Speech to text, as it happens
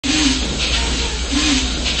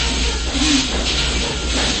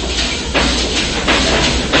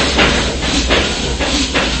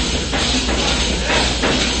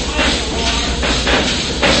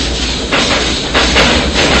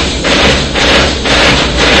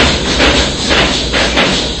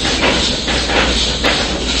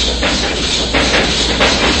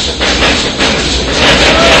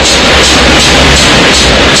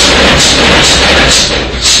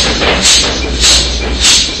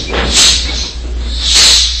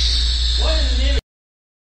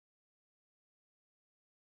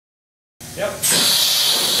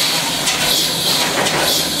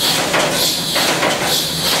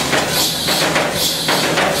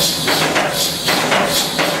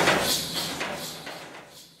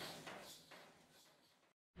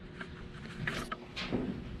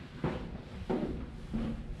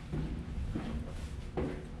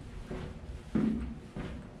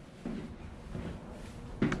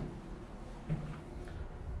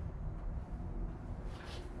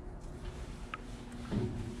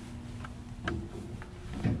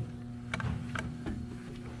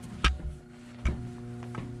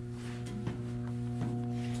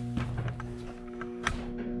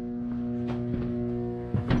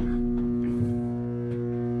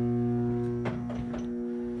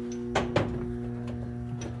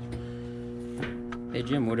Hey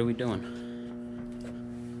Jim, what are we doing?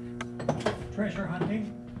 Treasure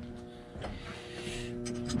hunting.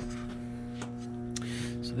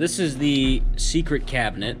 So this is the secret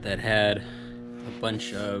cabinet that had a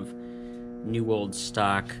bunch of new old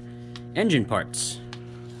stock engine parts,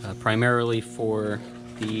 primarily for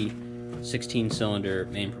the 16-cylinder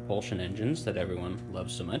main propulsion engines that everyone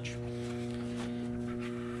loves so much.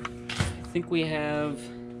 I think we have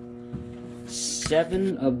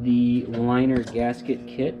 7 of the liner gasket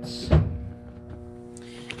kits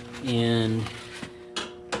and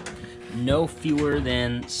no fewer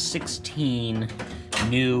than 16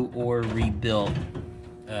 new or rebuilt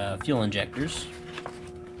fuel injectors.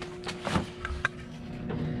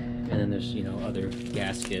 And then there's, other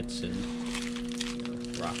gaskets and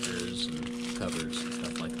rockers and covers and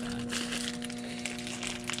stuff like that.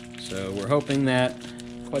 So we're hoping that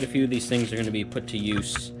quite a few of these things are going to be put to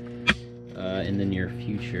use in the near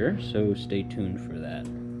future, so stay tuned for that.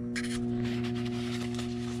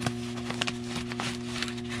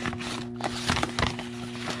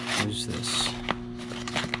 Who's this?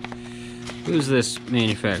 Who's this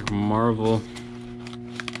manufacturer? Marvel.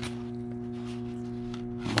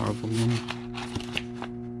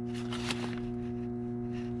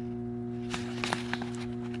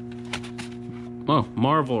 Oh,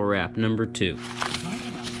 Marvel Wrap number 2.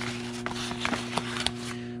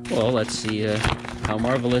 Well, let's see how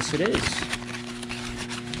marvelous it is.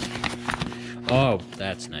 Oh,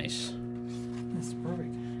 that's nice. That's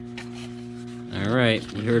perfect. All right,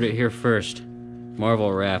 you heard it here first.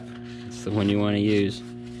 Marvel Wrap. It's the one you want to use.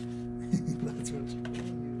 That's what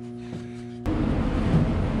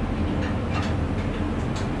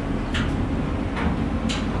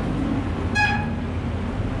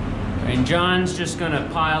And John's just gonna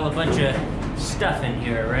pile a bunch of stuff in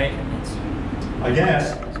here, right? I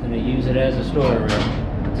guess. He's gonna use it as a storeroom.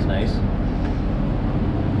 That's nice.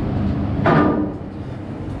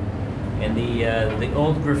 And the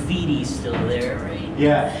old graffiti's still there, right?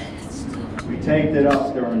 Yeah. We taped it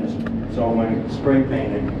up during this, so when it's spray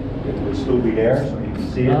painted, it would still be there, so you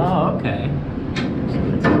can see it. Oh, okay.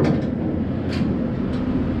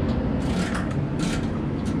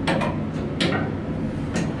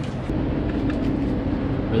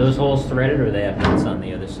 Are those holes threaded, or they have nuts on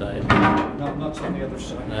the other side? No, nuts on the other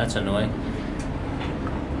side. That's annoying,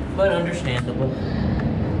 but understandable.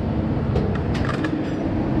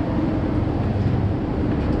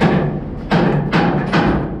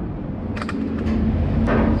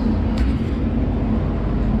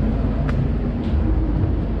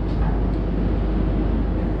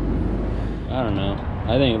 I don't know.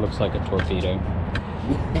 I think it looks like a torpedo.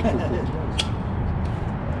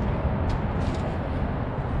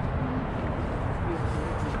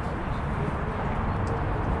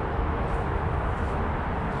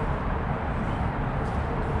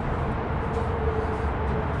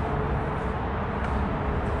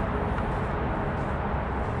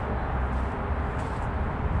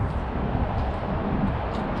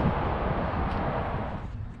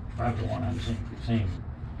 Probably one on the same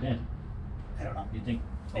bin. I don't know. You think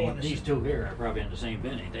Oh, these two here are probably in the same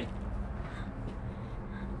bin, ain't they?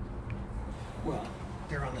 Well,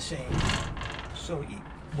 they're on the same. So,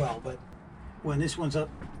 well, but when this one's up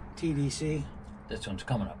TDC, This one's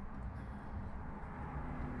coming up.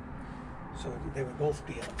 so they would both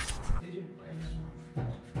be up. Did you?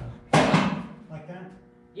 Like that?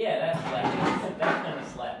 Yeah, that's flat. That's kind of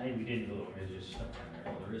flat. Maybe we didn't go, it's just stuck in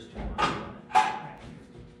there. Well, there is two lines on it.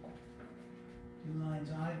 2 lines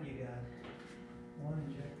on it. You got 1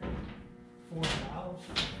 injector, 4 valves,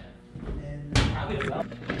 and Probably about.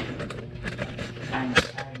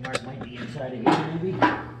 Timing mark might be inside of here, maybe.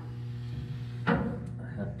 I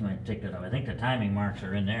might take that off. I think the timing marks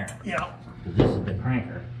are in there. yeah, Because this is the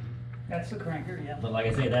cranker. that's the cranker. Yeah. But like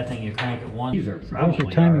I say, that thing you crank it once. These are Those probably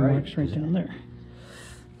are timing all right. marks right down there.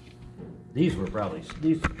 These were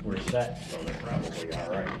set, so they're probably all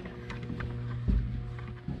right.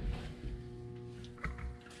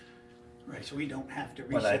 Right. So we don't have to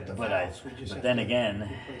But reset the valves. We just but have then to again,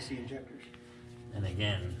 replace the injectors. and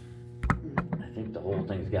again, I think the whole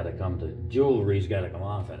thing's got to come to jewelry's got to come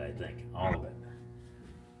off it. I think all of it.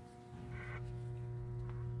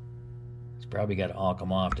 It's probably got to all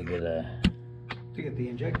come off to get a. To get the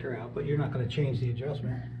injector out, but you're not going to change the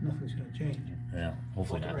adjustment. Nothing's going to change. Yeah,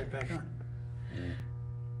 hopefully Put it not. right back on.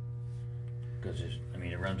 Because I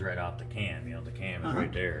mean, it runs right off the cam. You know, the cam is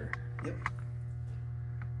right there. Yep.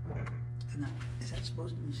 And is that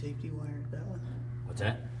supposed to be safety wired, that one? What's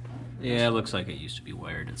that? Yeah, it looks like it used to be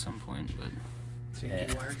wired at some point, but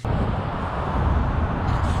Safety wired.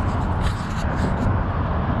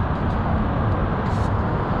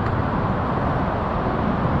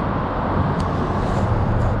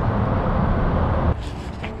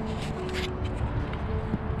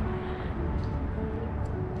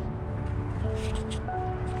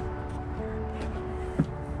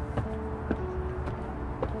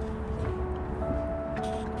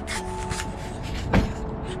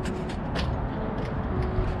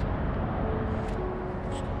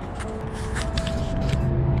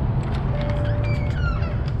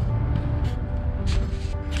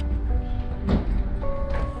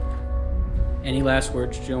 Any last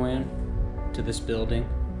words, Joanne, to this building?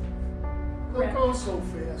 Don't go so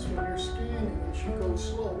fast when you're scanning. You should go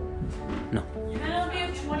slow. No. And it'll be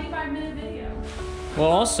a 25-minute video. Well,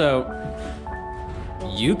 also,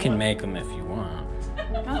 you can make them if you want.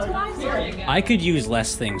 That's what I said. I could use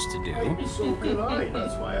less things to do. So could I.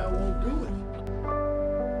 That's why I won't do it.